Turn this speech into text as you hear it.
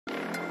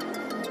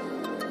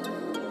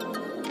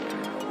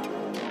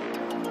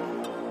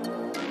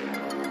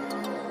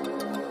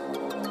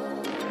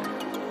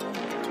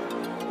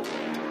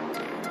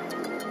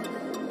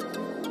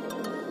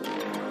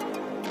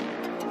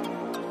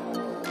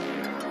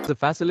a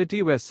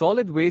facility where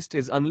solid waste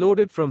is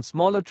unloaded from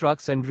smaller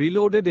trucks and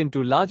reloaded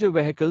into larger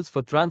vehicles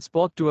for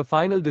transport to a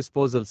final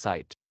disposal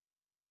site.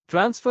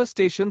 Transfer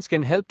stations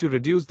can help to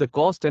reduce the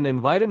cost and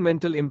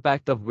environmental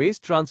impact of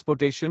waste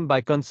transportation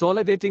by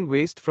consolidating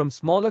waste from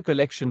smaller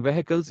collection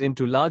vehicles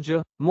into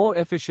larger, more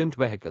efficient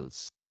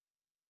vehicles.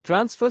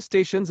 Transfer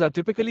stations are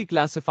typically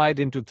classified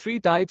into three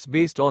types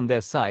based on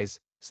their size.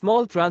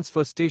 Small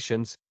transfer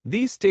stations.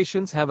 These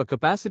stations have a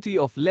capacity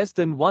of less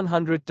than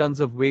 100 tons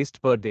of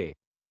waste per day.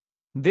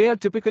 They are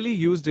typically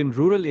used in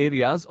rural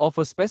areas or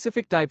for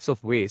specific types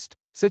of waste,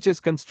 such as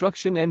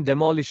construction and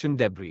demolition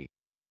debris.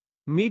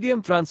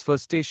 Medium transfer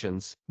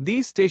stations.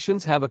 These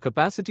stations have a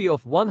capacity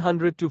of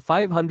 100 to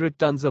 500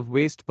 tons of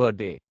waste per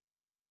day.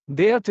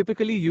 They are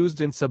typically used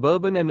in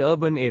suburban and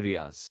urban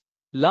areas.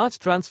 Large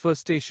transfer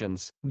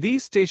stations.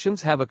 These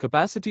stations have a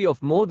capacity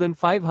of more than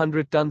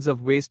 500 tons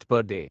of waste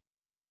per day.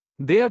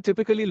 They are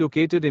typically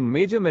located in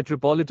major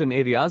metropolitan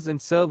areas and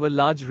serve a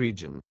large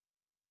region.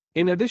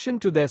 In addition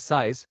to their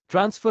size,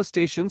 transfer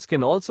stations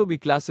can also be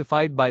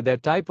classified by their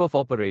type of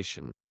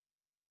operation.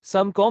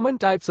 Some common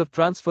types of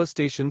transfer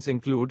stations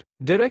include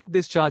direct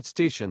discharge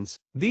stations.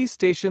 These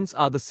stations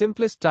are the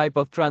simplest type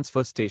of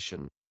transfer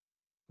station.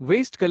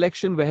 Waste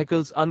collection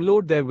vehicles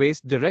unload their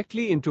waste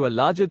directly into a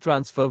larger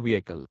transfer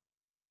vehicle.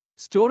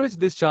 Storage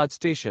discharge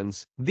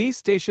stations. These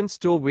stations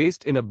store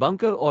waste in a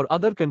bunker or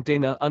other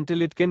container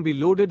until it can be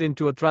loaded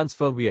into a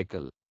transfer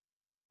vehicle.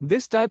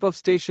 This type of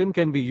station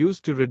can be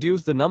used to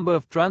reduce the number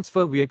of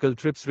transfer vehicle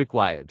trips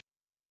required.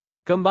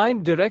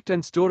 Combined direct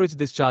and storage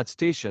discharge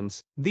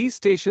stations. These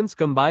stations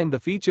combine the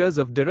features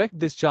of direct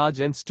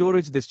discharge and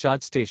storage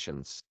discharge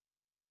stations.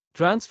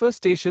 Transfer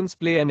stations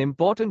play an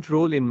important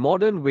role in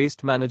modern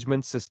waste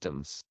management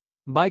systems.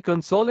 By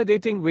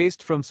consolidating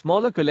waste from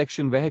smaller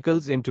collection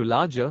vehicles into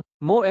larger,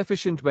 more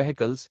efficient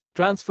vehicles,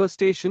 transfer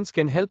stations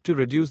can help to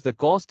reduce the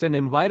cost and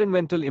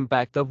environmental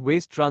impact of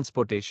waste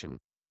transportation.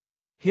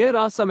 Here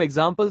are some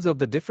examples of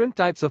the different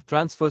types of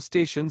transfer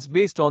stations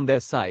based on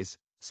their size.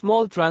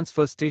 Small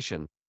transfer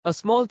station. A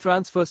small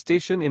transfer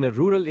station in a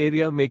rural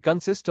area may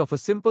consist of a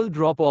simple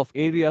drop-off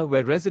area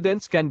where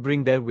residents can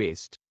bring their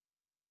waste.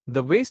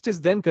 The waste is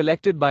then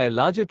collected by a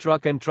larger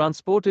truck and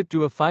transported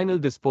to a final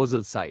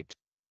disposal site.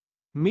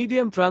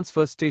 Medium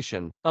transfer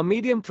station. A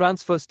medium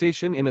transfer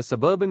station in a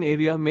suburban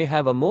area may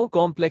have a more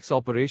complex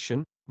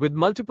operation, with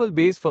multiple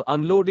bays for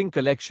unloading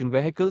collection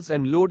vehicles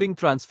and loading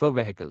transfer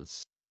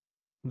vehicles.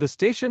 The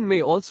station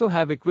may also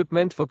have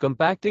equipment for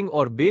compacting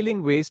or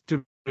baling waste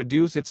to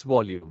reduce its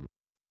volume.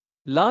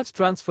 Large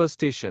transfer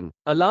station.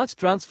 A large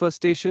transfer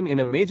station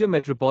in a major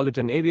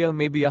metropolitan area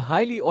may be a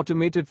highly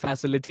automated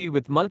facility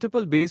with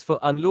multiple bays for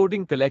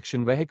unloading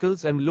collection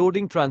vehicles and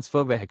loading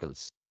transfer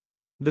vehicles.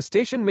 The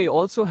station may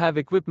also have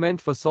equipment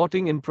for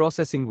sorting and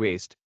processing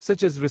waste,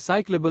 such as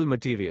recyclable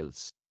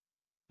materials.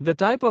 The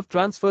type of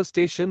transfer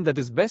station that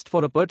is best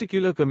for a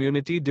particular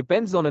community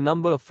depends on a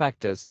number of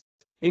factors,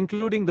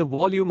 including the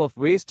volume of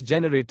waste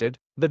generated,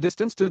 the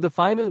distance to the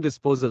final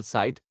disposal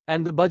site,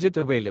 and the budget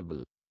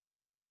available.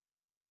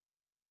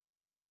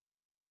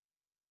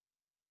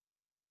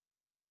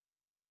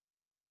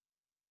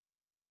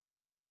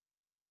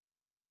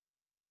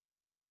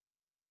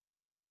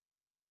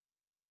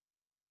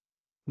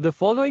 The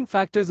following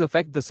factors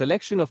affect the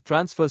selection of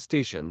transfer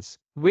stations: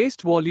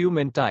 waste volume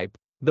and type.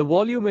 The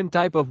volume and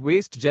type of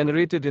waste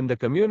generated in the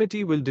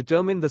community will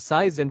determine the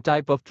size and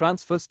type of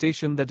transfer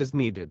station that is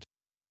needed.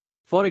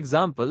 For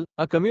example,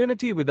 a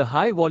community with a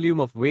high volume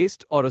of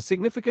waste or a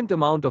significant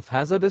amount of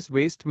hazardous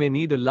waste may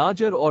need a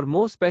larger or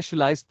more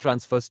specialized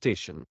transfer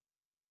station.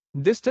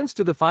 Distance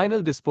to the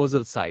final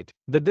disposal site.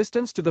 The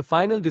distance to the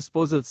final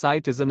disposal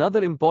site is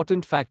another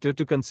important factor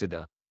to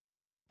consider.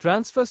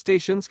 Transfer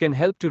stations can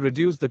help to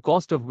reduce the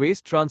cost of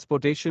waste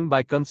transportation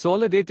by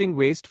consolidating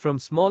waste from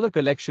smaller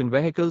collection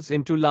vehicles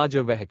into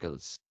larger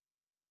vehicles.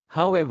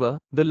 However,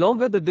 the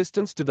longer the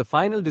distance to the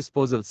final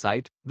disposal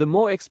site, the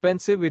more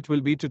expensive it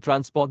will be to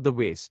transport the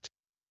waste.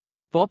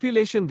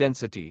 Population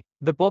density.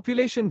 The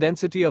population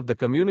density of the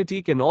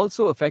community can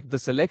also affect the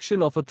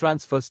selection of a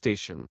transfer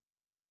station.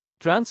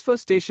 Transfer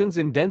stations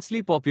in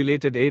densely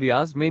populated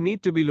areas may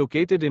need to be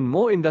located in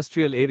more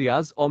industrial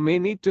areas or may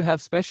need to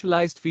have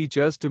specialized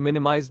features to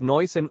minimize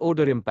noise and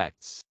odor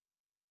impacts.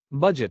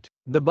 Budget.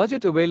 The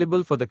budget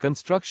available for the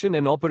construction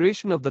and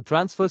operation of the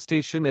transfer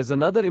station is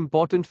another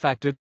important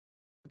factor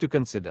to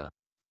consider.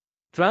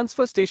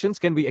 Transfer stations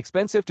can be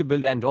expensive to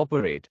build and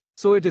operate,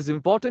 so it is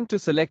important to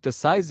select a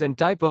size and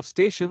type of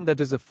station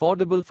that is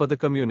affordable for the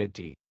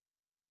community.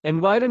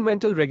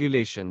 Environmental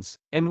regulations.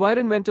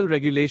 Environmental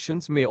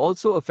regulations may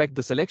also affect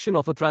the selection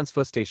of a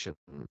transfer station.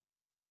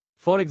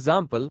 For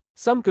example,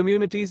 some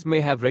communities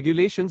may have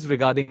regulations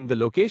regarding the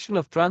location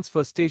of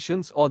transfer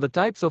stations or the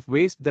types of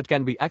waste that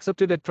can be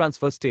accepted at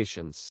transfer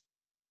stations.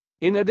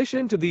 In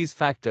addition to these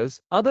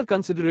factors, other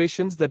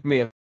considerations that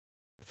may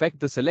affect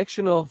the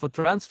selection of a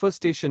transfer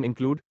station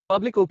include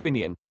public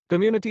opinion.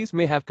 Communities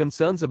may have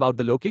concerns about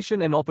the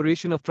location and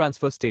operation of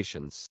transfer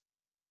stations.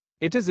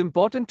 It is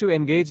important to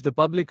engage the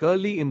public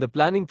early in the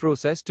planning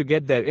process to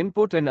get their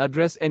input and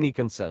address any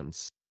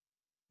concerns.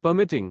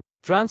 Permitting.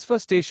 Transfer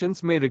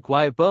stations may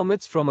require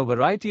permits from a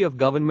variety of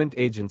government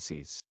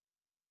agencies.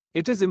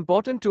 It is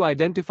important to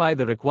identify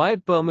the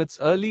required permits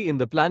early in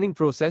the planning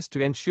process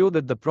to ensure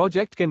that the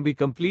project can be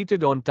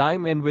completed on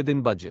time and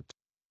within budget.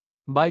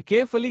 By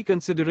carefully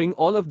considering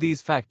all of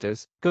these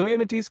factors,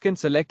 communities can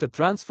select a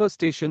transfer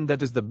station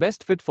that is the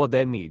best fit for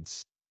their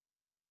needs.